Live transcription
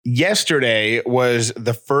yesterday was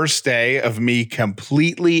the first day of me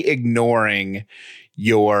completely ignoring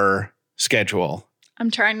your schedule. I'm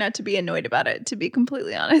trying not to be annoyed about it, to be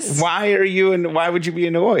completely honest. Why would you be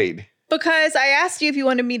annoyed? Because I asked you if you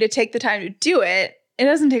wanted me to take the time to do it. It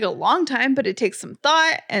doesn't take a long time, but it takes some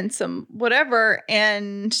thought and some whatever.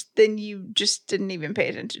 And then you just didn't even pay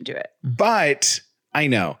attention to it. But I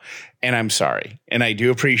know, and I'm sorry, and I do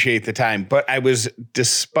appreciate the time, but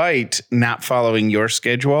despite not following your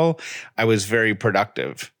schedule, I was very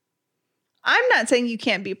productive. I'm not saying you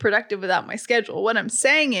can't be productive without my schedule. What I'm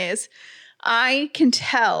saying is I can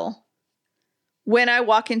tell when I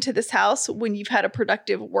walk into this house when you've had a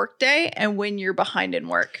productive work day and when you're behind in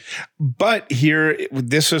work. But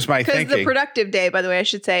this was my thinking. Because the productive day, by the way, I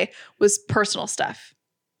should say, was personal stuff.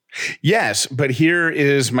 Yes, but here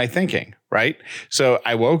is my thinking, right? So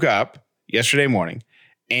I woke up yesterday morning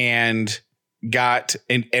and got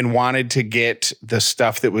and wanted to get the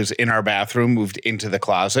stuff that was in our bathroom moved into the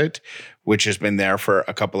closet, which has been there for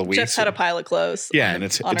a couple of weeks. Just had a pile of clothes on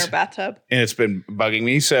our bathtub. And it's been bugging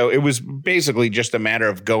me. So it was basically just a matter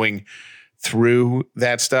of going through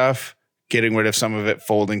that stuff, getting rid of some of it,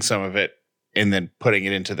 folding some of it, and then putting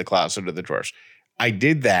it into the closet or the drawers. I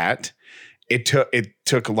did that. It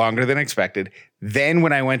took longer than expected. Then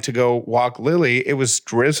when I went to go walk Lily, it was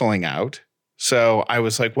drizzling out. So I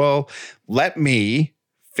was like, well, let me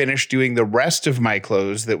finish doing the rest of my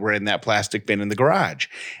clothes that were in that plastic bin in the garage.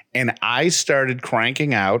 And I started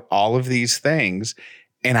cranking out all of these things,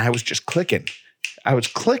 and I was just clicking. I was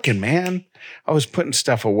clicking, man. I was putting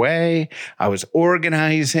stuff away. I was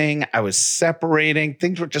organizing. I was separating.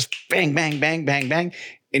 Things were just bang, bang, bang, bang, bang.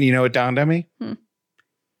 And you know what dawned on me?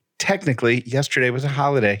 Technically, yesterday was a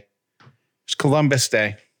holiday. It was Columbus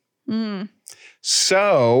Day.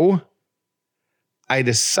 So I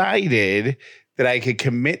decided that I could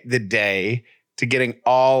commit the day to getting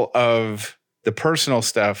all of the personal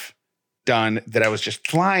stuff done that I was just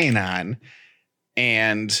flying on,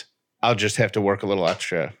 and I'll just have to work a little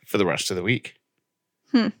extra for the rest of the week.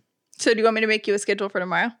 So do you want me to make you a schedule for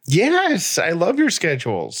tomorrow? Yes, I love your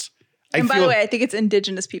schedules. And by the way, I think it's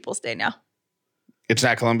Indigenous Peoples Day now. It's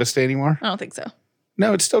not Columbus Day anymore? I don't think so.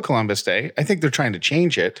 No, it's still Columbus Day. I think they're trying to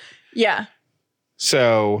change it. Yeah.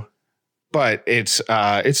 So, but it's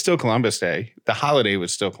still Columbus Day. The holiday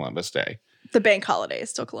was still Columbus Day. The bank holiday is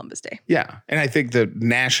still Columbus Day. Yeah. And I think the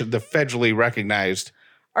federally recognized.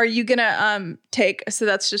 Are you going to so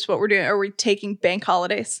that's just what we're doing. Are we taking bank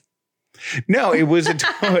holidays? No, it was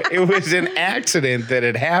an accident that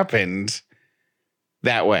had happened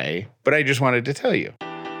that way. But I just wanted to tell you.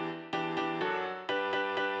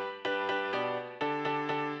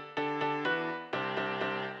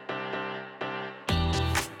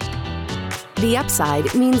 The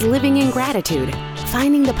Upside means living in gratitude,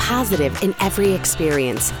 finding the positive in every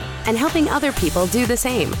experience, and helping other people do the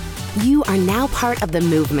same. You are now part of the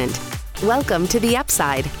movement. Welcome to The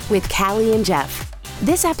Upside with Callie and Jeff.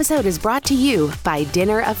 This episode is brought to you by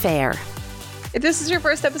Dinner Affair. If this is your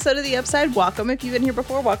first episode of The Upside, welcome. If you've been here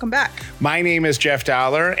before, welcome back. My name is Jeff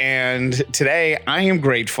Dollar, and today I am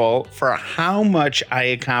grateful for how much I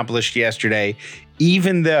accomplished yesterday,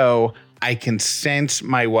 even though I can sense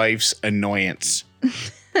my wife's annoyance.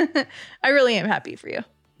 I really am happy for you.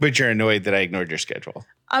 But you're annoyed that I ignored your schedule.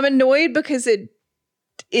 I'm annoyed because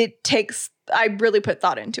I really put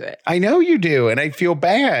thought into it. I know you do, and I feel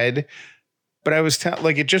bad, but I was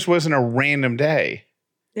it just wasn't a random day.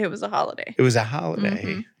 It was a holiday. It was a holiday.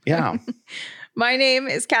 Mm-hmm. Yeah. My name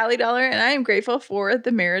is Callie Dollar, and I am grateful for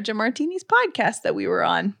the Marriage and Martinis podcast that we were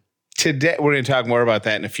on. Today, we're going to talk more about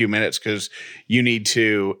that in a few minutes because you need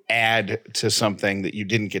to add to something that you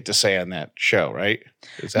didn't get to say on that show, right?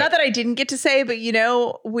 Not that I didn't get to say, but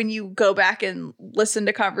when you go back and listen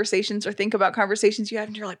to conversations or think about conversations you have,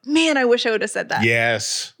 and you're like, man, I wish I would have said that.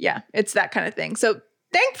 Yes. Yeah, it's that kind of thing. So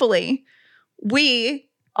thankfully, we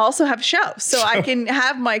also have a show. So I can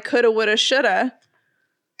have my coulda, woulda, shoulda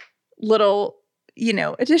little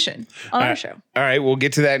edition on our show. All right. We'll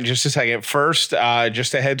get to that in just a second. First,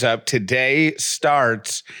 just a heads up. Today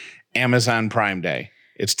starts Amazon Prime Day.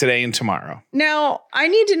 It's today and tomorrow. Now, I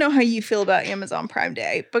need to know how you feel about Amazon Prime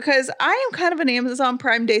Day because I am kind of an Amazon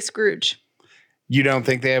Prime Day Scrooge. You don't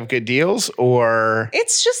think they have good deals or?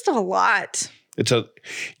 It's just a lot.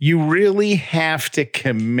 You really have to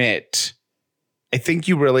commit. I think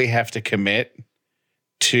you really have to commit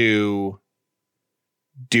to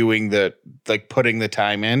doing putting the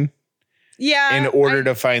time in. Yeah. In order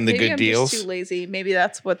to find the good deals. Just too lazy. Maybe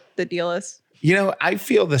that's what the deal is. I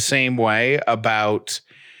feel the same way about,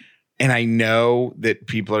 and I know that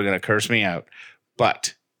people are going to curse me out,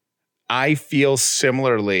 but I feel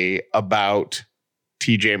similarly about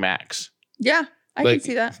TJ Maxx. Yeah, I can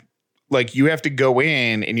see that. Like you have to go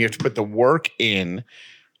in and you have to put the work in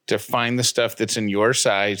to find the stuff that's in your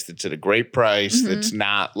size, that's at a great price, that's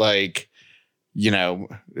not like,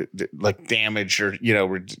 like damaged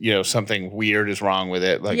or, something weird is wrong with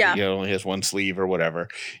it. Like, it only has one sleeve or whatever.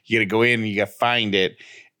 You got to go in and you got to find it.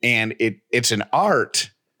 And it's an art.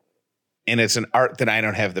 And it's an art that I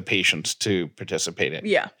don't have the patience to participate in.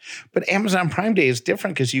 Yeah. But Amazon Prime Day is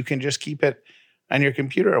different because you can just keep it on your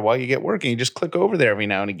computer while you get working. You just click over there every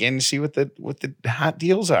now and again and see what the hot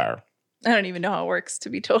deals are. I don't even know how it works,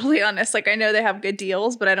 to be totally honest. Like, I know they have good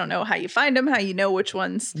deals, but I don't know how you find them, how you know which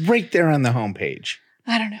ones. Right there on the homepage.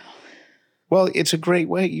 I don't know. Well, it's a great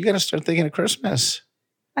way. You got to start thinking of Christmas.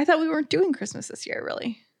 I thought we weren't doing Christmas this year,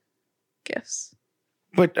 really. Gifts.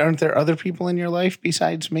 But aren't there other people in your life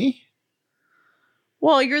besides me?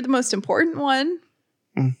 Well, you're the most important one.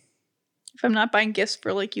 Mm. If I'm not buying gifts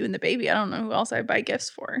for like you and the baby, I don't know who else I buy gifts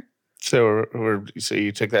for. So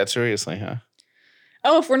you took that seriously, huh?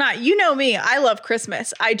 Oh, if we're not, you know me, I love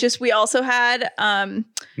Christmas. We also had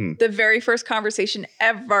the very first conversation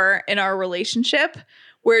ever in our relationship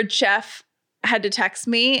where Jeff had to text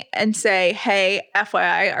me and say, hey,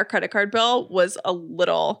 FYI, our credit card bill was a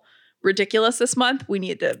little ridiculous this month. We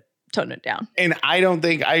need to tone it down. And I don't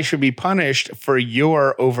think I should be punished for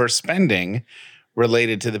your overspending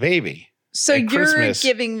related to the baby. So you're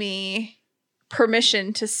giving me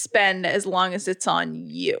permission to spend as long as it's on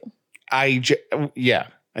you. I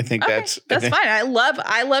think that's fine. I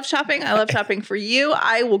love shopping. I love shopping for you.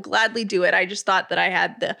 I will gladly do it. I just thought that I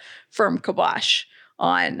had the firm kibosh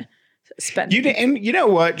on spending. And you know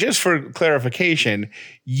what? Just for clarification,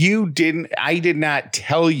 I did not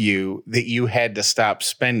tell you that you had to stop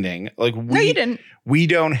spending. Like no, you didn't. We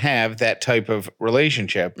don't have that type of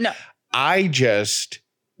relationship. No.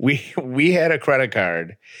 We had a credit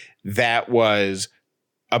card that was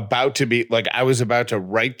about to be like, I was about to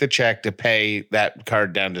write the check to pay that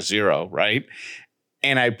card down to zero, right?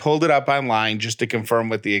 And I pulled it up online just to confirm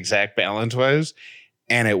what the exact balance was.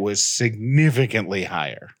 And it was significantly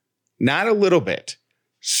higher. Not a little bit,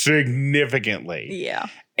 significantly. Yeah.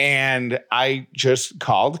 And I just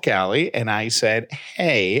called Callie and I said,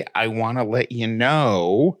 hey, I want to let you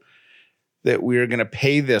know that we're going to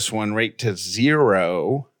pay this one right to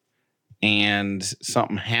zero. And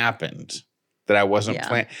something happened that I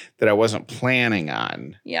wasn't planning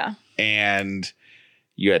on. Yeah. And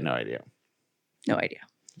you had no idea. No idea.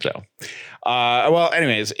 So, well,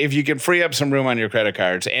 anyways, if you can free up some room on your credit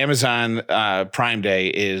cards, Amazon Prime Day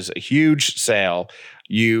is a huge sale.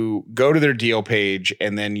 You go to their deal page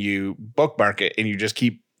and then you bookmark it and you just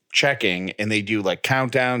keep checking, and they do like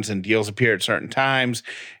countdowns and deals appear at certain times.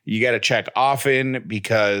 You got to check often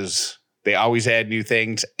because they always add new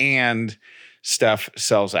things and stuff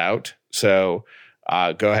sells out. So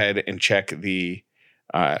go ahead and check the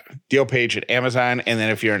deal page at Amazon. And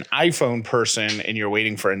then if you're an iPhone person and you're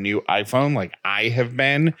waiting for a new iPhone, like I have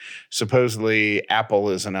been, supposedly Apple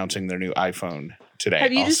is announcing their new iPhone today.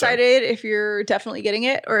 Have you decided if you're definitely getting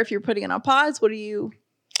it or if you're putting it on pause? What do you?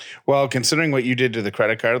 Well, considering what you did to the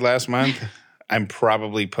credit card last month, I'm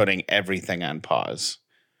probably putting everything on pause.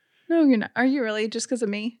 No, you're not. Are you really? Just because of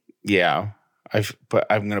me? Yeah. I'm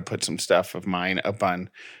going to put some stuff of mine up on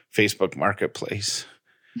Facebook Marketplace.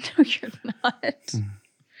 No, you're not.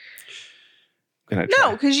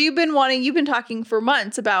 No, because you've been talking for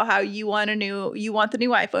months about how you want the new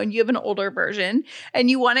iPhone. You have an older version and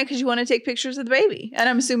you want it because you want to take pictures of the baby. And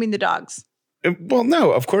I'm assuming the dogs. Well,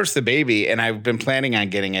 no, of course the baby. And I've been planning on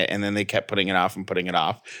getting it. And then they kept putting it off and putting it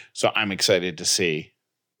off. So I'm excited to see.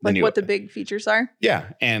 Like what the big features are? Yeah.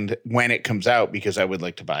 And when it comes out, because I would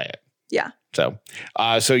like to buy it. Yeah.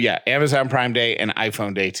 So yeah, Amazon Prime Day and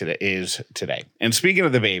iPhone Day is today. And speaking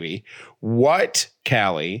of the baby, what,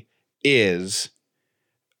 Callie, is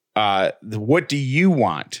what do you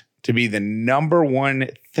want to be the number one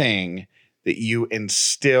thing that you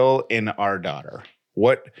instill in our daughter?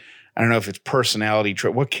 What, I don't know if it's personality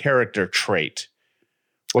trait, what character trait?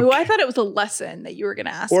 I thought it was a lesson that you were going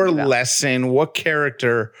to ask. Or lesson, what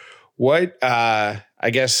character, I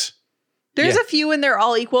guess. There's a few and they're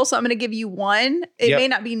all equal. So I'm going to give you one. It may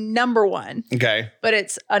not be number one. Okay. But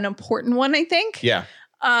it's an important one, I think. Yeah.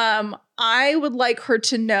 I would like her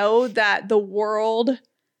to know that the world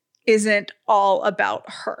isn't all about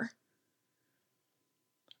her.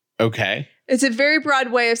 Okay. It's a very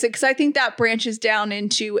broad way of saying, because I think that branches down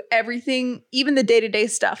into everything, even the day-to-day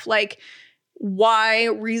stuff, like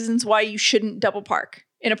reasons why you shouldn't double park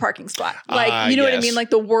in a parking spot. Like, you know what I mean?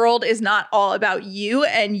 Like the world is not all about you,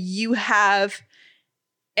 and you have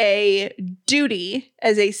a duty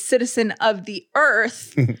as a citizen of the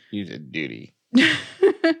earth. You did duty. You're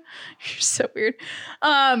so weird.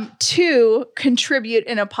 To contribute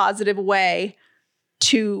in a positive way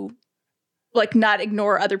to like not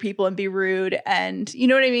ignore other people and be rude. And you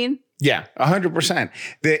know what I mean? Yeah, 100%.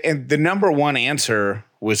 The number one answer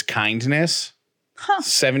was kindness.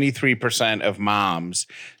 73% of moms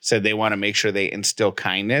said they want to make sure they instill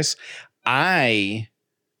kindness. I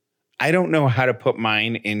don't know how to put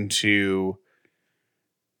mine into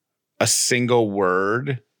a single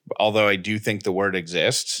word, although I do think the word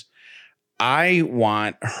exists. I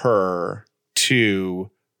want her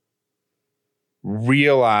to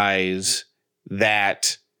realize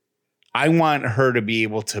that I want her to be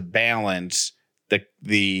able to balance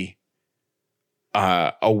the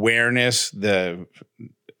awareness, the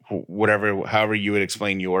whatever, however you would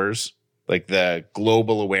explain yours, like the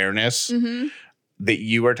global awareness that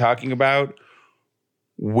you are talking about,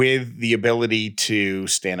 with the ability to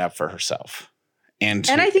stand up for herself. And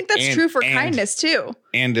I think that's true for kindness too.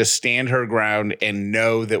 And to stand her ground and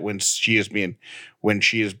know that when she is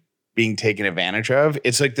being taken advantage of,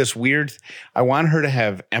 it's like this weird, I want her to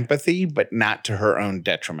have empathy, but not to her own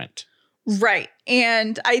detriment. Right.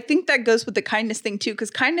 And I think that goes with the kindness thing too,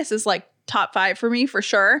 because kindness is like top 5 for me for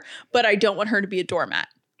sure. But I don't want her to be a doormat.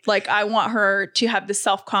 Like I want her to have the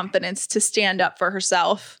self-confidence to stand up for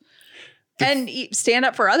herself and stand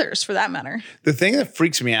up for others for that matter. The thing that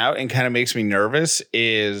freaks me out and kind of makes me nervous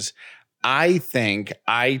is I think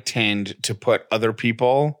I tend to put other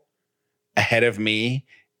people ahead of me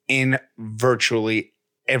in virtually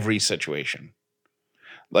every situation.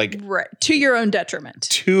 Like right. To your own detriment.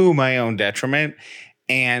 To my own detriment.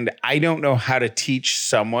 And I don't know how to teach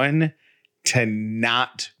someone to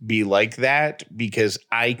not be like that because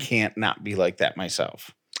I can't not be like that myself.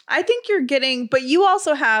 I think but you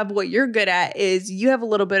also have what you're good at is you have a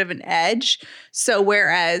little bit of an edge. So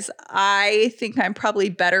whereas I think I'm probably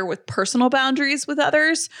better with personal boundaries with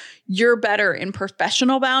others, you're better in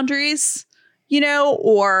professional boundaries,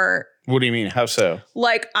 or. What do you mean? How so?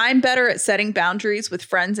 Like I'm better at setting boundaries with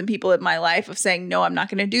friends and people in my life of saying, no, I'm not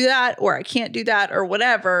going to do that, or I can't do that, or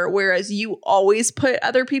whatever. Whereas you always put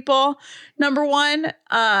other people number one.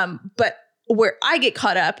 But where I get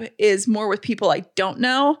caught up is more with people I don't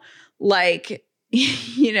know, like,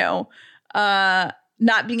 not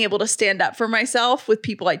being able to stand up for myself with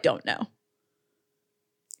people I don't know.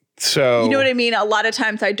 So, you know what I mean? A lot of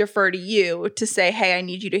times I defer to you to say, hey, I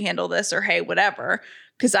need you to handle this, or hey, whatever,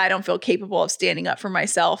 because I don't feel capable of standing up for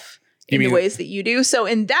myself in the ways that you do. So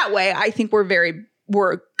in that way, I think we're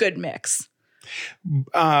a good mix. Do you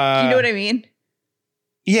know what I mean?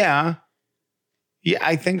 Yeah. Yeah,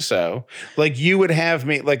 I think so. Like you would have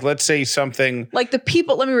me, like, let's say something like let me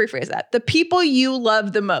rephrase that. The people you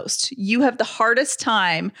love the most, you have the hardest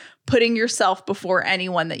time putting yourself before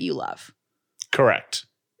anyone that you love. Correct.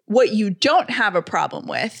 What you don't have a problem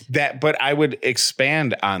with. But I would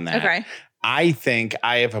expand on that. Okay. I think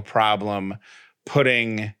I have a problem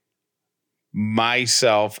putting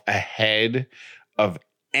myself ahead of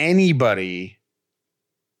anybody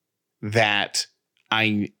that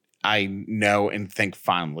I know and think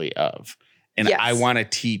fondly of. And yes. I want to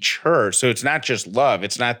teach her. So it's not just love.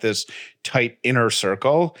 It's not this tight inner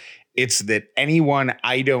circle. It's that anyone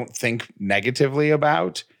I don't think negatively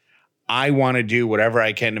about, I want to do whatever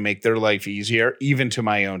I can to make their life easier, even to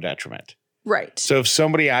my own detriment. Right. So if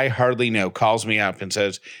somebody I hardly know calls me up and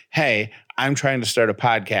says, hey, I'm trying to start a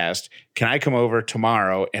podcast. Can I come over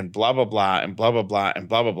tomorrow and blah, blah, blah, and blah, blah, blah, and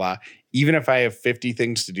blah, blah, blah. Even if I have 50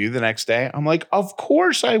 things to do the next day, I'm like, of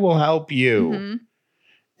course I will help you. Mm-hmm.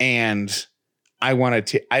 And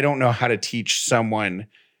I don't know how to teach someone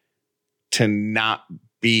to not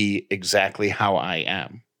be exactly how I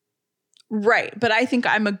am. Right. But I think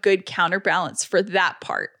I'm a good counterbalance for that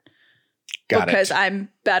part. Because I'm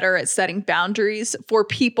better at setting boundaries for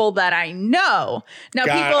people that I know. Now,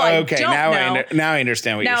 people I don't know. Now I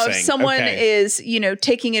understand what you're saying. Now, if someone is,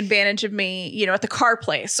 taking advantage of me, at the car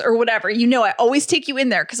place or whatever, I always take you in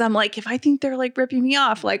there because I'm like, if I think they're like ripping me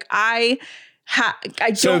off, like I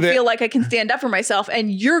don't feel like I can stand up for myself.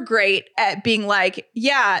 And you're great at being like,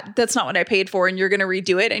 yeah, that's not what I paid for. And you're going to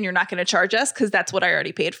redo it and you're not going to charge us because that's what I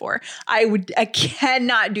already paid for. I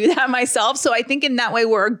cannot do that myself. So I think in that way,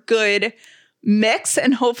 we're a good mix,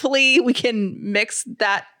 and hopefully we can mix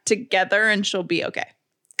that together and she'll be okay.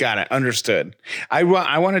 Got it. Understood. I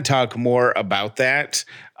want to talk more about that.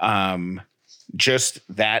 Just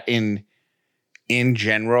that in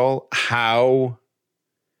general, how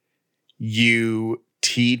you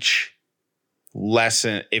teach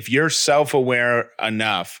lesson. If you're self-aware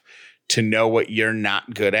enough to know what you're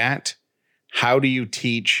not good at, how do you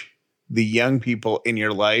teach the young people in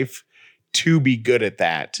your life to be good at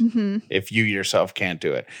that if you yourself can't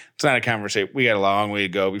do it. It's not a conversation. We got a long way to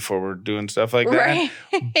go before we're doing stuff like that.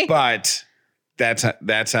 Right. But that's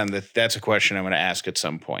a question I'm going to ask at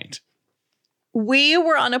some point. We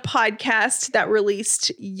were on a podcast that released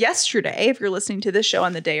yesterday, if you're listening to this show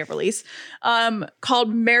on the day of release,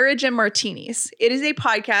 called Marriage and Martinis. It is a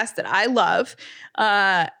podcast that I love.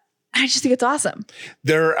 I just think it's awesome.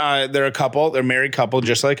 They're a couple. They're a married couple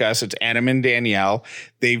just like us. It's Adam and Danielle.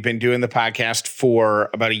 They've been doing the podcast for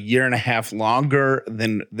about a year and a half longer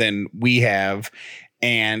than we have.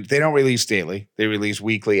 And they don't release daily. They release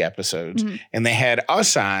weekly episodes. And they had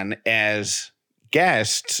us on as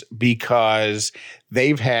guests because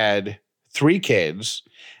they've had 3 kids.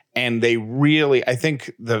 And they really, I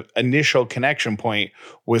think the initial connection point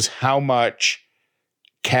was how much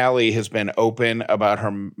Callie has been open about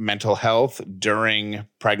her mental health during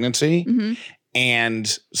pregnancy.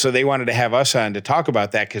 And so they wanted to have us on to talk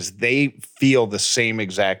about that because they feel the same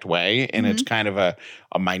exact way. And it's kind of a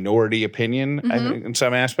minority opinion, I think, in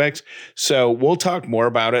some aspects. So we'll talk more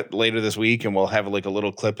about it later this week and we'll have like a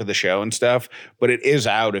little clip of the show and stuff. But it is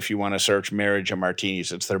out if you want to search Marriage and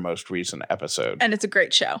Martinis. It's their most recent episode. And it's a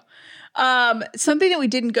great show. Something that we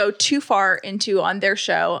didn't go too far into on their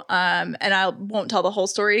show, and I won't tell the whole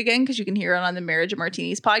story again because you can hear it on the Marriage and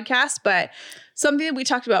Martinis podcast, but something that we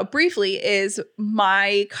talked about briefly is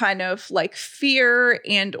my kind of like fear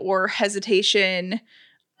and or hesitation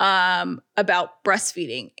about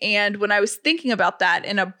breastfeeding. And when I was thinking about that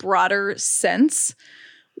in a broader sense,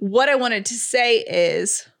 what I wanted to say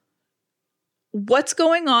is what's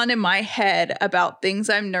going on in my head about things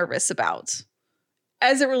I'm nervous about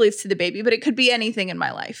as it relates to the baby, but it could be anything in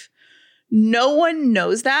my life. No one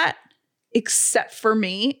knows that except for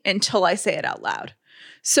me until I say it out loud.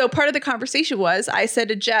 So part of the conversation was I said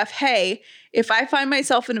to Jeff, hey, if I find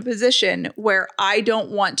myself in a position where I don't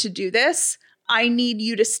want to do this, I need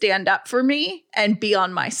you to stand up for me and be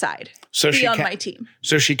on my side, be on my team.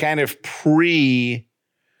 So she kind of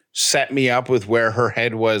set me up with where her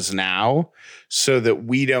head was now so that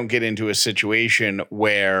we don't get into a situation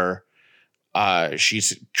where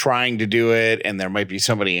she's trying to do it and there might be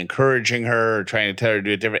somebody encouraging her or trying to tell her to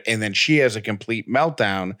do it different. And then she has a complete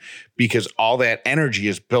meltdown because all that energy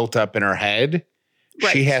is built up in her head.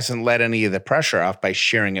 Right. She hasn't let any of the pressure off by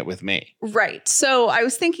sharing it with me. Right. So I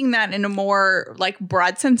was thinking that in a more like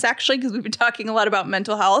broad sense, actually, because we've been talking a lot about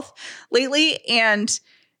mental health lately. And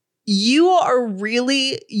you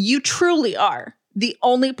truly are the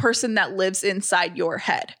only person that lives inside your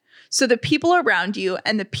head. So the people around you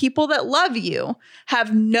and the people that love you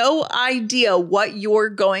have no idea what you're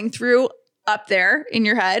going through up there in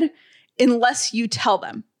your head unless you tell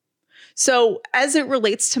them. So as it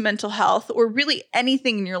relates to mental health or really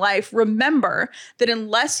anything in your life, remember that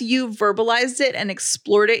unless you verbalized it and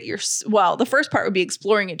explored it, the first part would be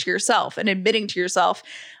exploring it to yourself and admitting to yourself,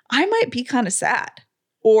 I might be kind of sad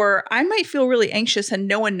or I might feel really anxious and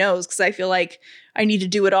no one knows because I feel like I need to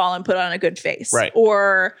do it all and put on a good face. Right.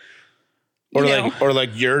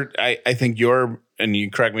 I think you're, and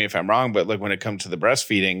you correct me if I'm wrong, but like when it comes to the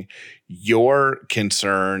breastfeeding, your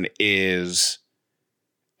concern is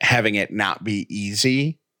having it not be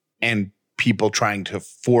easy and people trying to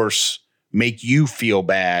make you feel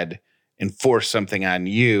bad and force something on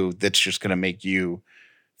you that's just going to make you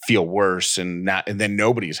feel worse and then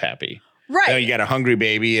nobody's happy. Right. Now you got a hungry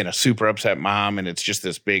baby and a super upset mom and it's just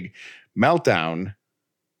this big meltdown.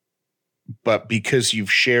 But because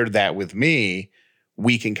you've shared that with me,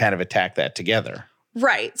 we can kind of attack that together.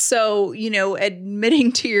 Right. So,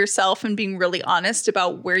 admitting to yourself and being really honest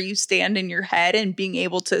about where you stand in your head and being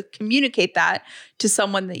able to communicate that to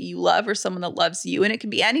someone that you love or someone that loves you. And it can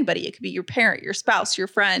be anybody. It could be your parent, your spouse, your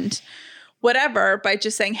friend, whatever, by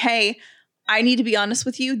just saying, hey, I need to be honest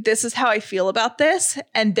with you. This is how I feel about this.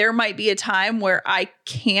 And there might be a time where I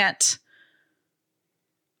can't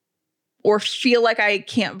or feel like I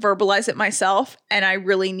can't verbalize it myself. And I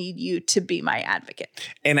really need you to be my advocate.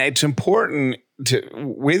 And it's important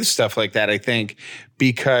with stuff like that, I think,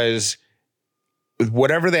 because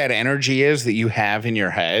whatever that energy is that you have in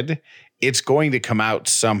your head, it's going to come out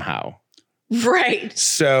somehow. Right.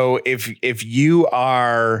 So if you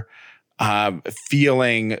are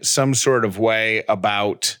feeling some sort of way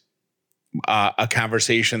about a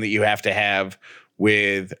conversation that you have to have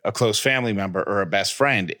with a close family member or a best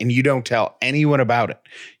friend, and you don't tell anyone about it.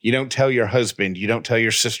 You don't tell your husband, you don't tell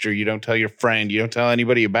your sister, you don't tell your friend, you don't tell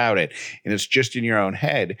anybody about it, and it's just in your own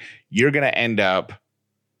head, you're going to end up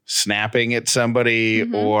snapping at somebody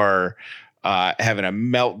or having a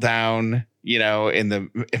meltdown, in the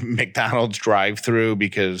McDonald's drive-thru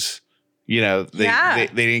because, they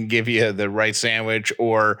didn't give you the right sandwich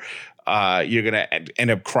or you're going to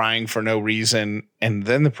end up crying for no reason. And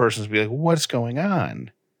then the person's be like, what's going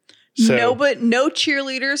on? So, no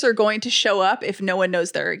cheerleaders are going to show up if no one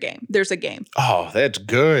knows there's a game. Oh, that's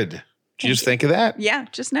good. Did you just think of that? Yeah,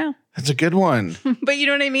 just now. That's a good one. But you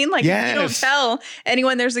know what I mean? Like, if you don't tell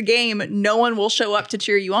anyone there's a game, no one will show up to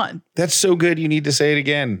cheer you on. That's so good. You need to say it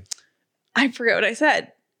again. I forgot what I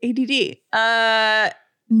said. ADD.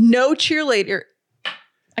 No cheerleader.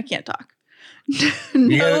 I can't talk.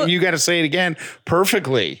 You got to say it again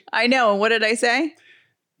perfectly. I know. What did I say?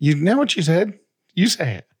 You know what you said? You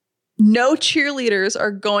say it. No cheerleaders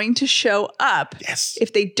are going to show up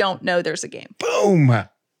if they don't know there's a game. Boom.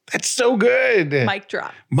 That's so good. Mic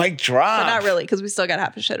drop. Mic drop. But not really, because we still got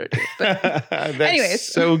half a show to do. But anyways,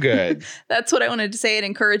 so good. That's what I wanted to say and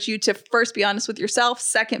encourage you to first be honest with yourself.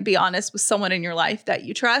 Second, be honest with someone in your life that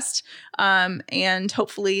you trust. And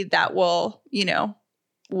hopefully that will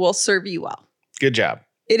serve you well. Good job.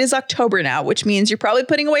 It is October now, which means you're probably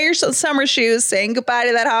putting away your summer shoes, saying goodbye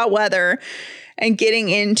to that hot weather, and getting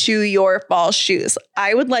into your fall shoes.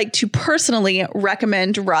 I would like to personally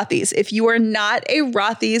recommend Rothy's. If you are not a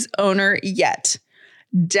Rothy's owner yet,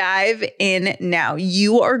 dive in now.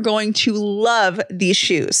 You are going to love these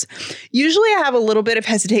shoes. Usually I have a little bit of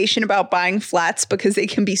hesitation about buying flats because they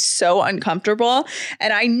can be so uncomfortable.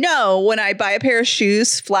 And I know when I buy a pair of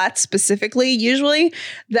shoes, flats specifically, usually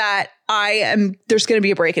that there's going to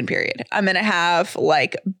be a break-in period. I'm going to have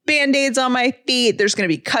like Band-Aids on my feet. There's going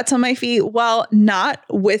to be cuts on my feet. Well, not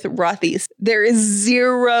with Rothy's. There is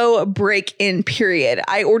zero break-in period.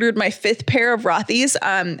 I ordered my 5th pair of Rothy's.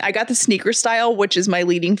 I got the sneaker style, which is my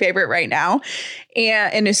leading favorite right now.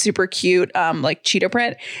 And is super cute, like cheetah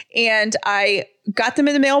print. And I got them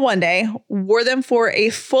in the mail one day, wore them for a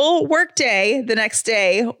full work day the next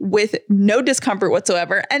day with no discomfort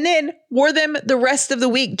whatsoever, and then wore them the rest of the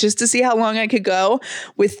week just to see how long I could go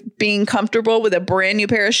with being comfortable with a brand new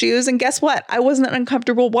pair of shoes. And guess what? I wasn't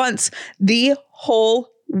uncomfortable once the whole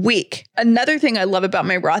week. Another thing I love about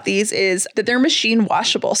my Rothy's is that they're machine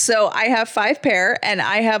washable. So I have 5 pair and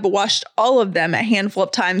I have washed all of them a handful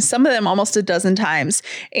of times, some of them almost a dozen times,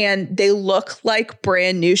 and they look like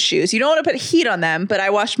brand new shoes. You don't want to put heat on them, but I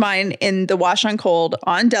wash mine in the wash on cold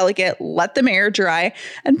on delicate, let them air dry,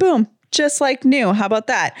 and boom, just like new. How about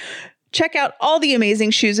that? Check out all the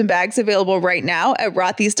amazing shoes and bags available right now at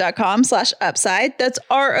rothys.com/upside. That's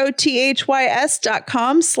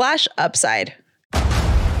ROTHYS.com/upside.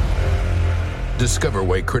 Discover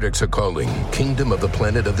why critics are calling Kingdom of the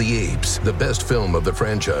Planet of the Apes the best film of the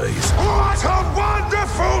franchise. What a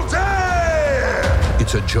wonderful day!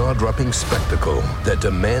 It's a jaw-dropping spectacle that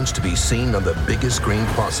demands to be seen on the biggest screen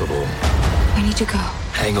possible. We need to go.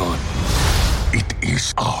 Hang on. It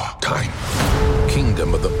is our time.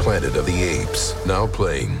 Kingdom of the Planet of the Apes. Now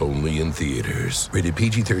playing only in theaters. Rated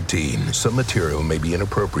PG-13. Some material may be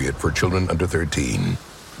inappropriate for children under 13.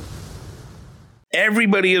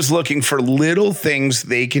 Everybody is looking for little things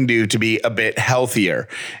they can do to be a bit healthier.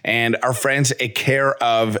 And our friends at Care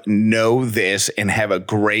of know this and have a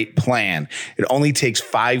great plan. It only takes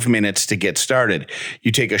 5 minutes to get started.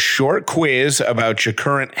 You take a short quiz about your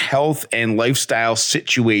current health and lifestyle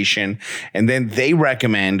situation, and then they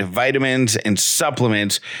recommend vitamins and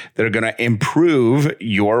supplements that are going to improve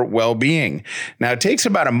your well-being. Now, it takes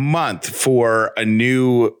about a month for a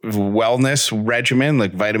new wellness regimen,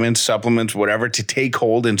 like vitamins, supplements, whatever, to take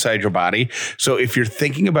hold inside your body. So if you're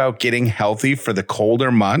thinking about getting healthy for the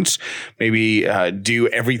colder months, maybe do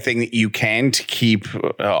everything that you can to keep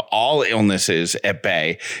all illnesses at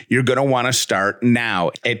bay, you're going to want to start now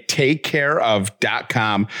at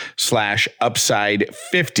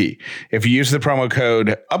takecareof.com/upside50. If you use the promo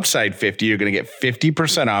code upside50, you're going to get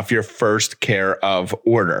 50% off your first Care of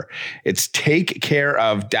order. It's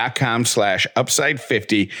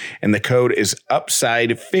takecareof.com/upside50, and the code is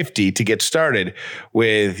upside50 to get started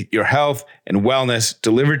with your health and wellness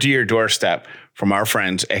delivered to your doorstep from our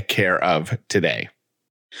friends at Care of today.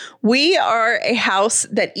 We are a house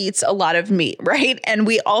that eats a lot of meat, right? And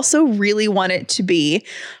we also really want it to be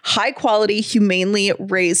high quality, humanely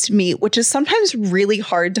raised meat, which is sometimes really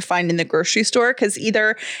hard to find in the grocery store because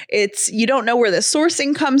either you don't know where the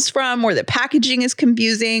sourcing comes from or the packaging is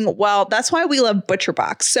confusing. Well, that's why we love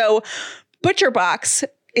ButcherBox. So ButcherBox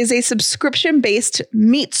is a subscription-based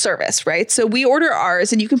meat service, right? So we order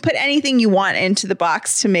ours and you can put anything you want into the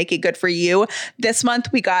box to make it good for you. This month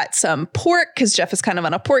we got some pork because Jeff is kind of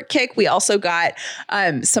on a pork kick. We also got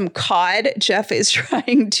some cod. Jeff is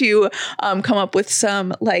trying to come up with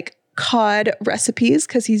some like cod recipes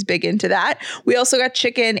because he's big into that. We also got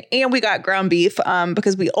chicken and we got ground beef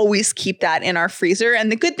because we always keep that in our freezer.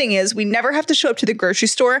 And the good thing is we never have to show up to the grocery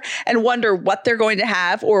store and wonder what they're going to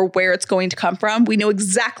have or where it's going to come from. We know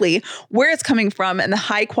exactly where it's coming from and the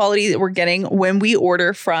high quality that we're getting when we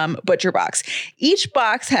order from ButcherBox. Each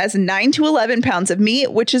box has 9 to 11 pounds of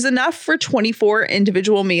meat, which is enough for 24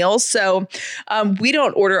 individual meals. So we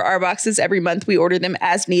don't order our boxes every month. We order them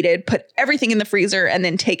as needed, put everything in the freezer, and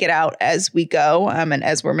then take it out as we go and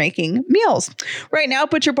as we're making meals. Right now,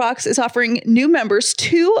 ButcherBox is offering new members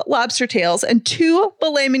 2 lobster tails and 2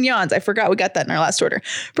 filet mignons. I forgot we got that in our last order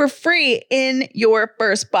for free in your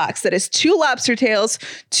first box. That is 2 lobster tails,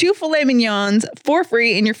 2 filet mignons for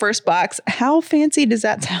free in your first box. How fancy does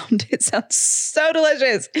that sound? It sounds so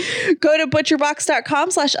delicious. Go to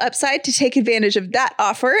butcherbox.com/upside to take advantage of that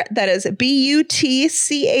offer. That is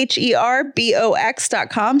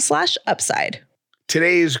BUTCHERBOX.com/upside.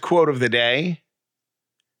 Today's quote of the day: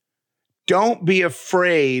 don't be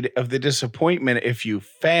afraid of the disappointment if you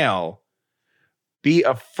fail. Be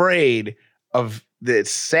afraid of the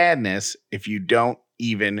sadness if you don't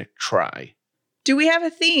even try. Do we have a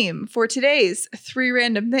theme for today's 3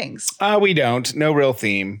 random things? We don't. No real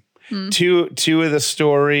theme. Two of the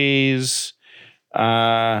stories.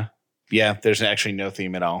 There's actually no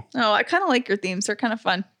theme at all. Oh, I kind of like your themes. They're kind of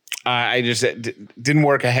fun. I just didn't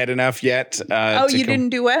work ahead enough yet. You didn't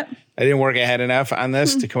do what? I didn't work ahead enough on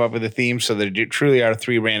this to come up with a theme. So there truly are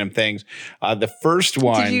 3 random things. The first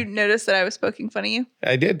one. Did you notice that I was poking fun of you?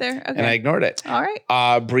 I did. There? Okay. And I ignored it. All right.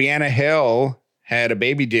 Brianna Hill had a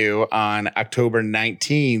baby due on October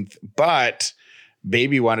 19th, but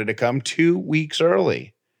baby wanted to come 2 weeks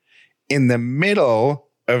early. In the middle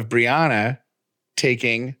of Brianna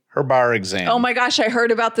taking her bar exam. Oh my gosh, I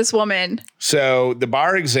heard about this woman. So the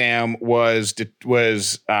bar exam was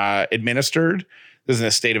administered. This is in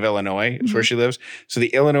the state of Illinois. It's where she lives. So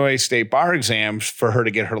the Illinois state bar exam for her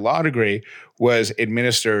to get her law degree was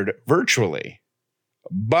administered virtually.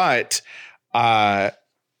 But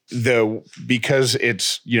because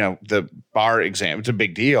it's, the bar exam, it's a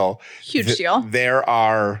big deal. Huge deal. There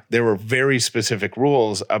were very specific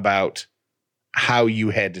rules about how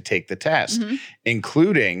you had to take the test,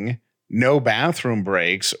 including no bathroom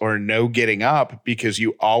breaks or no getting up, because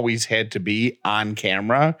you always had to be on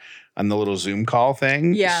camera on the little Zoom call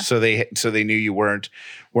thing. Yeah. So they knew you weren't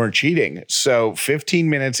cheating. So 15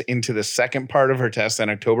 minutes into the second part of her test on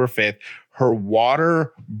October 5th, her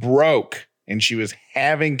water broke and she was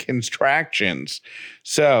having contractions.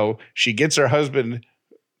 So she gets her husband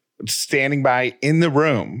standing by in the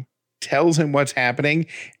room, tells him what's happening,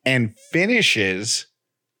 and finishes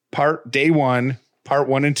part 1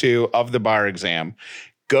 and 2 of the bar exam,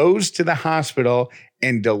 goes to the hospital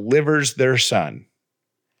and delivers their son.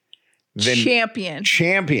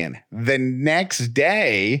 Champion. The next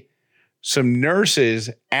day, some nurses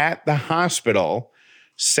at the hospital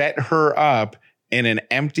set her up in an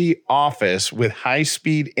empty office with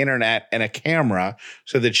high-speed internet and a camera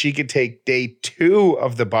so that she could take day 2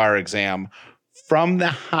 of the bar exam from the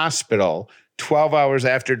hospital 12 hours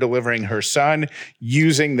after delivering her son,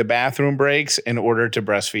 using the bathroom breaks in order to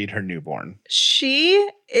breastfeed her newborn. She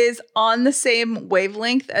is on the same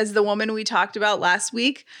wavelength as the woman we talked about last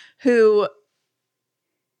week, who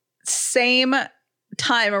same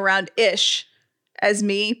time around ish as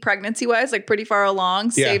me, pregnancy-wise, like pretty far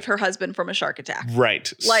along, saved her husband from a shark attack.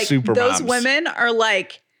 Right. Like Super those moms. women are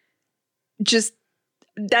like just...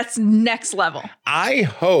 That's next level. I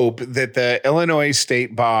hope that the Illinois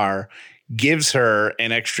State Bar gives her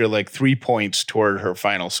an extra 3 points toward her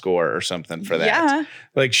final score or something for that. Yeah.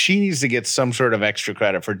 Like she needs to get some sort of extra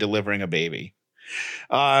credit for delivering a baby.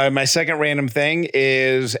 My second random thing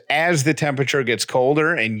is, as the temperature gets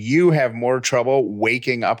colder and you have more trouble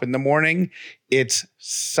waking up in the morning, it's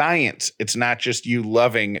science. It's not just you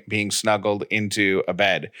loving being snuggled into a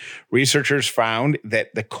bed. Researchers found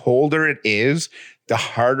that the colder it is, the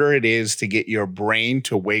harder it is to get your brain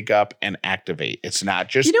to wake up and activate. It's not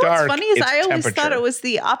just dark. What's funny is it's I always temperature. thought it was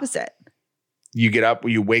the opposite.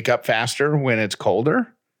 You wake up faster when it's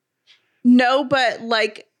colder? No, but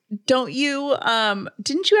don't you,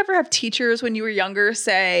 didn't you ever have teachers when you were younger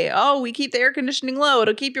say, oh, we keep the air conditioning low,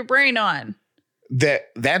 it'll keep your brain on?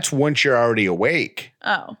 That's once you're already awake.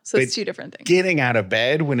 Oh, so it's 2 different things. Getting out of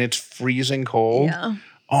bed when it's freezing cold. Yeah.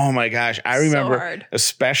 Oh my gosh. I remember, so hard.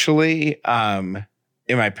 Especially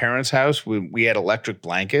in my parents' house, we had electric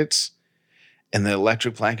blankets, and the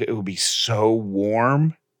electric blanket, it would be so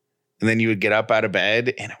warm. And then you would get up out of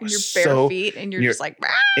bed and it was your bare feet and you're just like,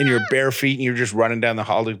 and your bare feet and you're just running down the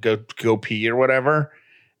hall to go pee or whatever.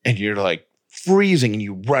 And you're like freezing, and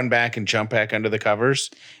you run back and jump back under the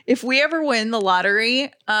covers. If we ever win the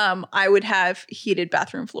lottery, I would have heated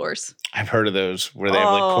bathroom floors. I've heard of those where they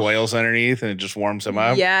have like coils underneath and it just warms them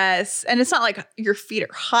up. Yes. And it's not like your feet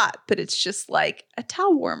are hot, but it's just like a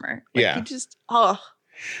towel warmer. Like Yeah. You just,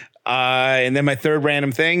 And then my third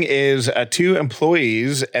random thing is 2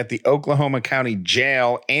 employees at the Oklahoma County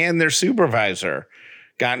Jail and their supervisor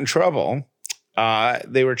got in trouble.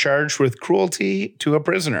 They were charged with cruelty to a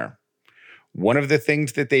prisoner. One of the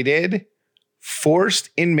things that they did, forced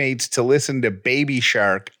inmates to listen to Baby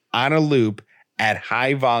Shark on a loop at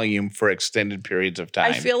high volume for extended periods of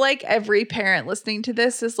time. I feel like every parent listening to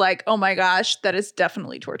this is like, oh my gosh, that is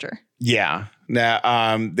definitely torture. Yeah.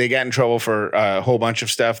 Now, they got in trouble for a whole bunch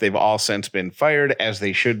of stuff. They've all since been fired, as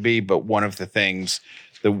they should be. But one of the things,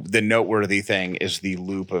 the noteworthy thing is the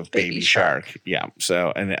loop of Baby Shark. Yeah.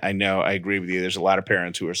 So, and I know I agree with you. There's a lot of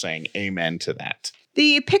parents who are saying amen to that.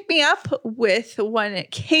 The Pick Me Up with one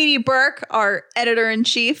Katie Burke, our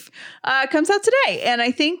editor-in-chief, comes out today. And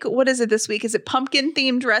I think, what is it this week? Is it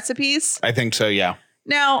pumpkin-themed recipes? I think so, yeah.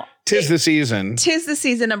 Now, Tis the season. Tis the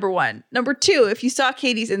season, number one. Number two, if you saw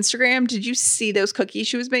Katie's Instagram, did you see those cookies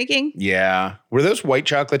she was making? Yeah. Were those white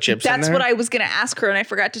chocolate chips in That's there? what I was going to ask her, and I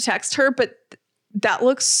forgot to text her, but that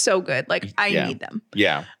looks so good. Like, I need them.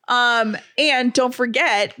 Yeah. And don't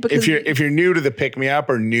forget, because if you're new to the Pick Me Up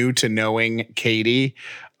or new to knowing Katie,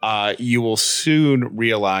 you will soon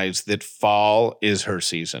realize that fall is her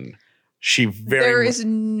season. There is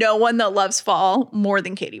no one that loves fall more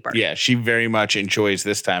than Katie Burke. Yeah, she very much enjoys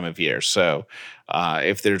this time of year. So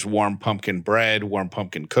if there's warm pumpkin bread, warm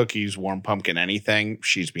pumpkin cookies, warm pumpkin anything,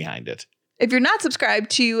 she's behind it. If you're not subscribed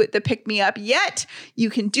to the Pick Me Up yet, you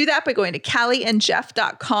can do that by going to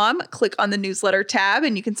CallieandJeff.com, click on the newsletter tab,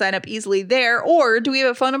 and you can sign up easily there. Or do we have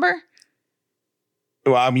a phone number?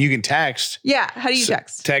 Well, you can text. Yeah. How do you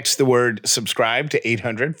text? Text the word subscribe to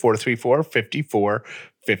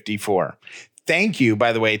 800-434-5454. Thank you,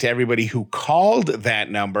 by the way, to everybody who called that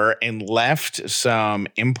number and left some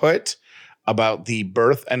input about the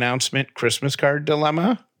birth announcement Christmas card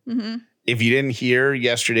dilemma. Mm-hmm. If you didn't hear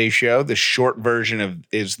yesterday's show, the short version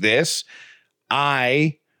is this.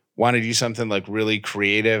 I want to do something like really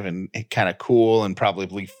creative and kind of cool and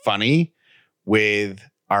probably funny with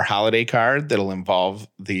our holiday card that'll involve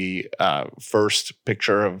the first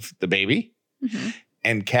picture of the baby. Mm-hmm.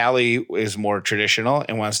 And Callie is more traditional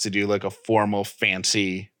and wants to do like a formal,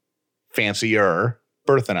 fancier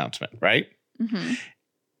birth announcement, right? Mm-hmm.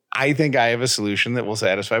 I think I have a solution that will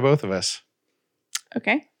satisfy both of us.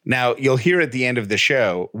 Okay. Now, you'll hear at the end of the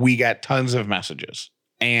show, we got tons of messages.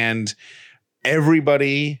 And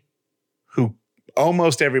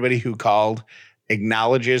almost everybody who called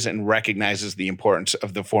acknowledges and recognizes the importance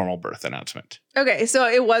of the formal birth announcement. Okay. So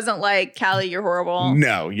it wasn't like, Callie, you're horrible.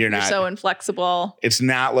 No, you're not. You're so inflexible. It's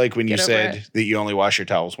not like when you said it. that you only wash your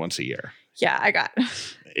towels once a year. Yeah, I got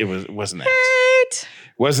It wasn't that. Hate.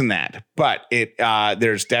 Wasn't that. But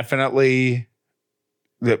there's definitely...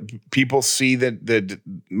 people see that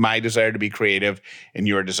my desire to be creative and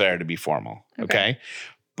your desire to be formal. Okay.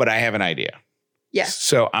 But I have an idea. Yes.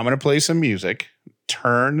 So I'm going to play some music,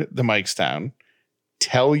 turn the mics down,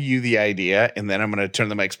 tell you the idea, and then I'm going to turn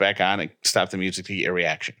the mics back on and stop the music to get your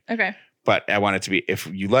reaction. Okay. But I want it to be, if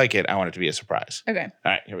you like it, I want it to be a surprise. Okay.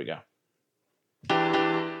 All right, here we go.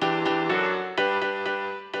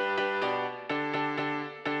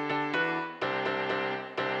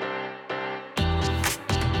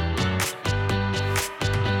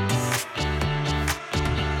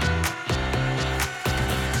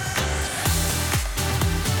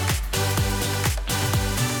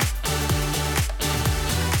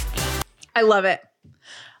 I love it.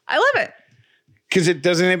 Because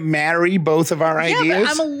doesn't it marry both of our ideas? Yeah, but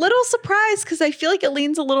I'm a little surprised because I feel like it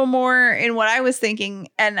leans a little more in what I was thinking.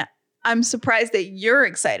 And I'm surprised that you're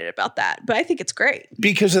excited about that. But I think it's great.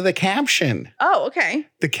 Because of the caption. Oh, okay.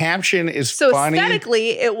 The caption is so funny. So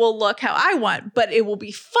aesthetically, it will look how I want, but it will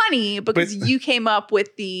be funny because you came up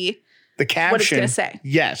with the caption. What it's going to say.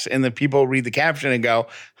 Yes. And the people read the caption and go,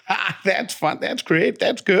 that's fun. That's great.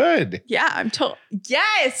 That's good. Yeah, I'm told.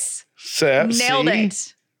 Yes. So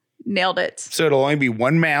Nailed it. So it'll only be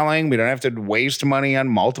one mailing. We don't have to waste money on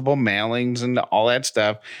multiple mailings and all that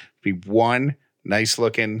stuff. It'll be one nice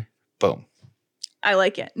looking boom. I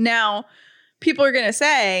like it. Now, people are going to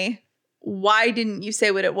say, why didn't you say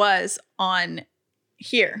what it was on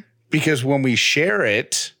here? Because when we share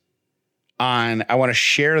it I want to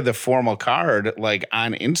share the formal card like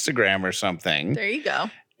on Instagram or something. There you go.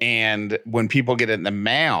 And when people get it in the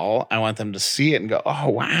mail, I want them to see it and go, oh,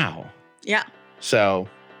 wow. Yeah. So,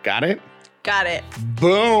 got it? Got it.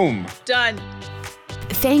 Boom. Done.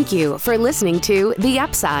 Thank you for listening to The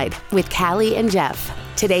Upside with Callie and Jeff.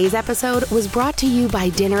 Today's episode was brought to you by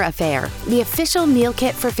Dinner Affair, the official meal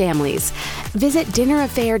kit for families. Visit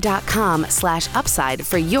dinneraffair.com/upside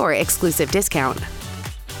for your exclusive discount.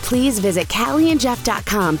 Please visit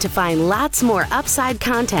CallieandJeff.com to find lots more Upside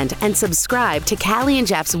content and subscribe to Callie and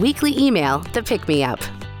Jeff's weekly email, The Pick Me Up.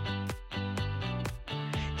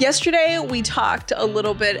 Yesterday, we talked a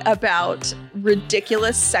little bit about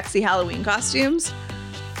ridiculous, sexy Halloween costumes.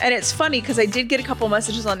 And it's funny because I did get a couple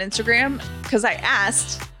messages on Instagram because I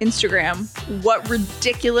asked Instagram, what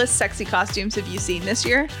ridiculous, sexy costumes have you seen this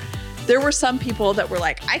year? There were some people that were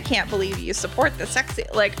like, I can't believe you support the sexy.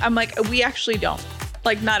 I'm like, we actually don't.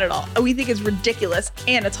 Not at all. We think it's ridiculous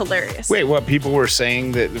and it's hilarious. Wait, what? People were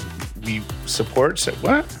saying that we support? So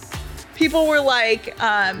what? People were like,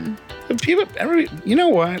 you know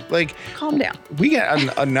what? Calm down. We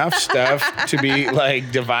got enough stuff to be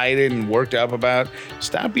divided and worked up about.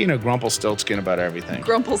 Stop being a Grumpelstiltskin about everything.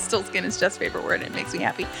 Grumpelstiltskin is Jeff's favorite word. And it makes me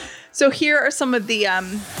happy. So here are some of the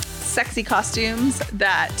sexy costumes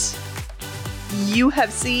that you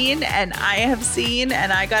have seen and I have seen.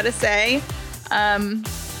 And I got to say,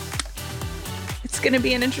 it's going to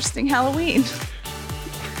be an interesting Halloween.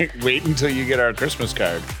 Wait until you get our Christmas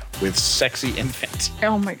card with sexy infant.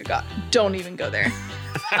 Oh my God. Don't even go there.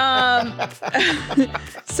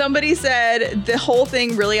 Somebody said the whole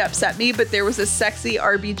thing really upset me, but there was a sexy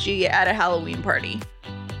RBG at a Halloween party.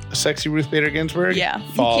 A sexy Ruth Bader Ginsburg? Yeah.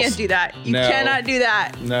 False. You can't do that. You cannot do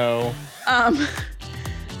that. No.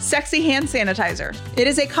 Sexy hand sanitizer. It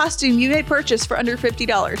is a costume you may purchase for under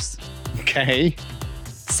 $50. Okay.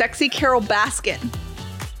 Sexy Carol Baskin.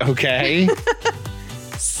 Okay.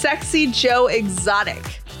 Sexy Joe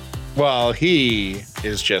Exotic. Well, he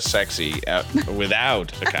is just sexy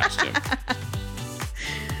without a costume.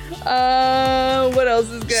 What else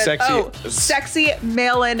is good? Sexy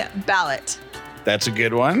mail-in ballot. That's a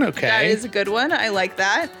good one. Okay. That is a good one. I like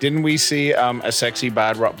that. Didn't we see a sexy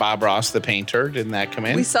Bob Ross, the painter? Didn't that come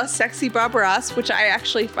in? We saw sexy Bob Ross, which I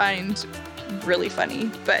actually find really funny,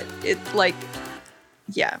 but it's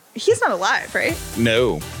yeah, he's not alive, right?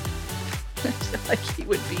 No. I feel like he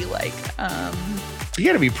would be you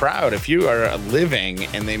got to be proud if you are living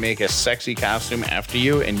and they make a sexy costume after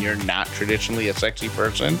you and you're not traditionally a sexy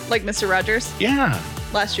person. Like Mr. Rogers? Yeah.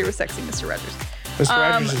 Last year was sexy Mr. Rogers. Mr.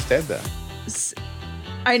 Rogers is dead, though.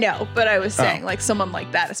 I know, but I was saying someone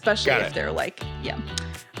like that, especially if they're a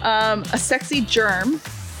sexy germ.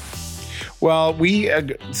 Well, we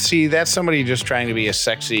see that's somebody just trying to be a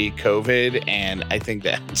sexy COVID, and I think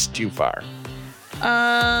that's too far.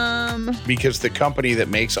 Because the company that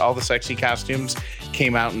makes all the sexy costumes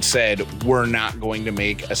came out and said, we're not going to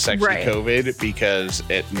make a sexy COVID because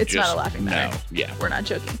it's not a laughing matter. No, yeah. We're not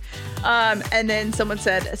joking. And then someone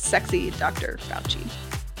said a sexy Dr. Fauci.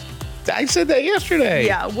 I said that yesterday.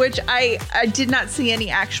 Yeah, which I did not see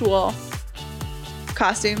any actual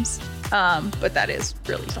costumes, but that is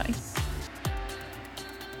really funny.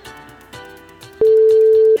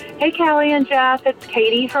 Hey, Callie and Jeff, it's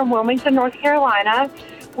Katie from Wilmington, North Carolina.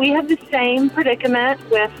 We have the same predicament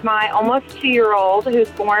with my almost 2-year-old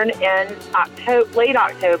who's born in late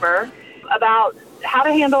October about how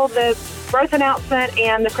to handle the birth announcement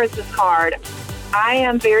and the Christmas card. I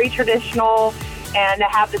am very traditional and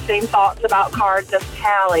have the same thoughts about cards as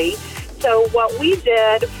Callie. So what we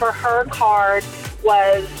did for her card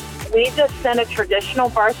was we just sent a traditional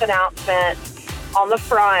birth announcement on the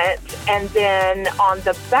front, and then on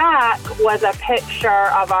the back was a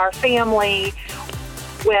picture of our family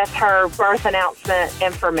with her birth announcement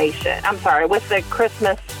information. I'm sorry, with the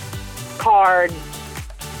Christmas card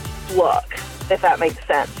look, if that makes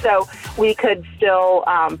sense. So we could still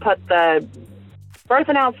put the birth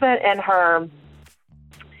announcement in her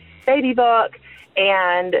baby book,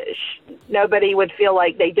 and nobody would feel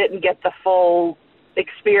like they didn't get the full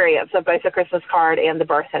experience of both the Christmas card and the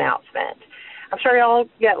birth announcement. I'm sure you'll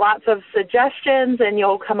get lots of suggestions and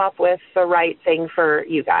you'll come up with the right thing for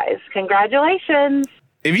you guys. Congratulations.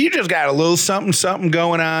 If you just got a little something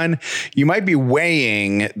going on, you might be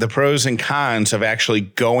weighing the pros and cons of actually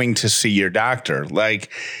going to see your doctor.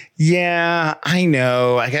 Yeah, I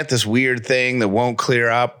know I got this weird thing that won't clear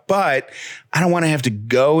up, but I don't want to have to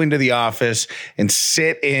go into the office and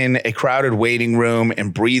sit in a crowded waiting room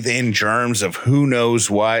and breathe in germs of who knows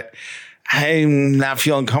what. I'm not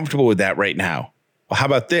feeling comfortable with that right now. Well, how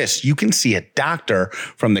about this? You can see a doctor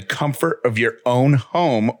from the comfort of your own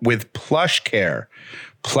home with PlushCare.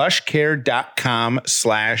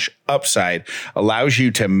 PlushCare.com/upside allows you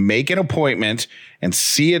to make an appointment and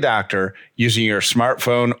see a doctor using your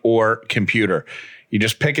smartphone or computer. You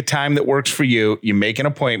just pick a time that works for you. You make an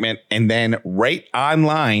appointment, and then right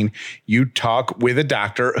online, you talk with a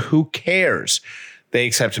doctor who cares. They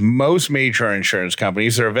accept most major insurance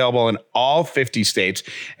companies. They're available in all 50 states.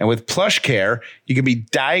 And with PlushCare, you can be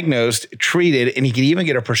diagnosed, treated, and you can even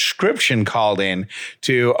get a prescription called in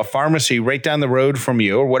to a pharmacy right down the road from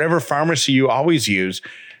you or whatever pharmacy you always use.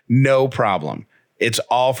 No problem. It's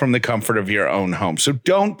all from the comfort of your own home. So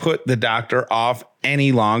don't put the doctor off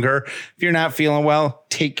any longer. If you're not feeling well,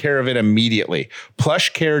 take care of it immediately.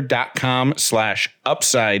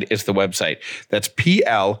 Plushcare.com/upside is the website. That's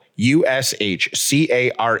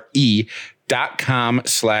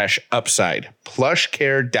PLUSHCARE.com/upside.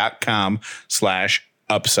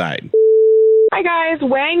 Plushcare.com/upside. Hi guys,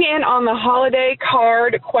 weighing in on the holiday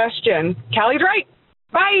card question. Callie's right.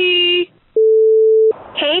 Bye.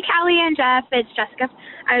 Hey, Callie and Jeff, it's Jessica.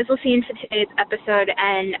 I was listening to today's episode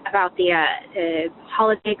and about the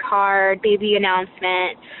holiday card, baby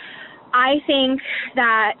announcement. I think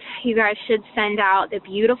that you guys should send out the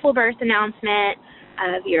beautiful birth announcement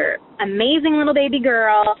of your amazing little baby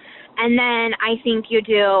girl, and then I think you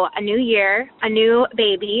do a new year, a new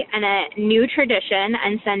baby, and a new tradition,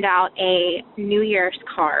 and send out a New Year's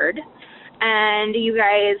card, and you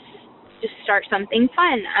guys just start something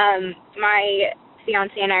fun. My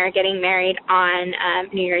fiance and I are getting married on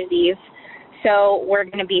New Year's Eve, so we're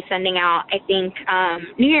going to be sending out, I think,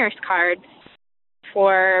 New Year's cards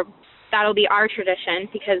that'll be our tradition,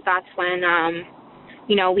 because that's when,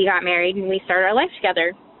 we got married and we started our life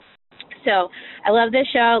together. So I love this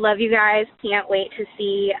show. Love you guys. Can't wait to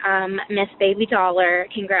see Miss Baby Dollar.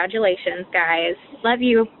 Congratulations, guys. Love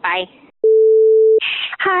you. Bye.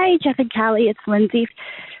 Hi, Jeff and Callie. It's Lindsay.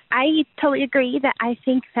 I totally agree that I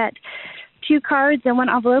think that 2 cards and 1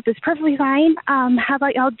 envelope is perfectly fine. How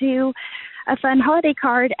about y'all do a fun holiday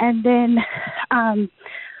card, and then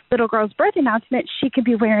little girl's birth announcement, she could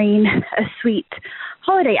be wearing a sweet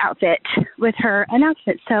holiday outfit with her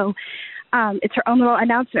announcement. So it's her own little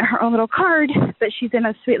announcement, her own little card, but she's in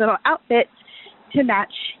a sweet little outfit to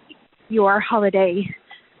match your holiday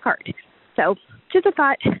card. So just a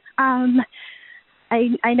thought.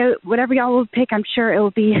 I know whatever y'all will pick, I'm sure it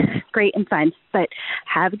will be great and fun. But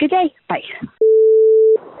have a good day. Bye.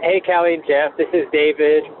 Hey, Callie and Jeff. This is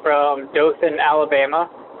David from Dothan, Alabama.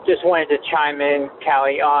 Just wanted to chime in,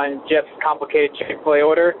 Callie, on Jeff's complicated Chick-fil-A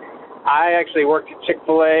order. I actually worked at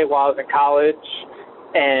Chick-fil-A while I was in college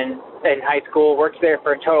and in high school. Worked there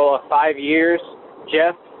for a total of 5 years.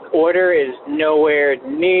 Jeff's order is nowhere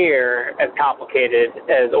near as complicated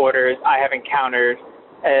as orders I have encountered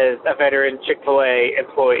as a veteran Chick-fil-A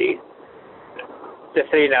employee. Just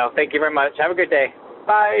so you know. Thank you very much. Have a good day.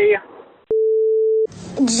 Bye.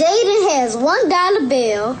 Jaden has $1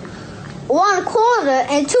 bill, 1 quarter,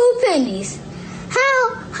 and 2 pennies.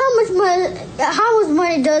 How much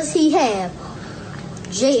money does he have?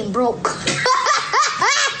 Jaden broke.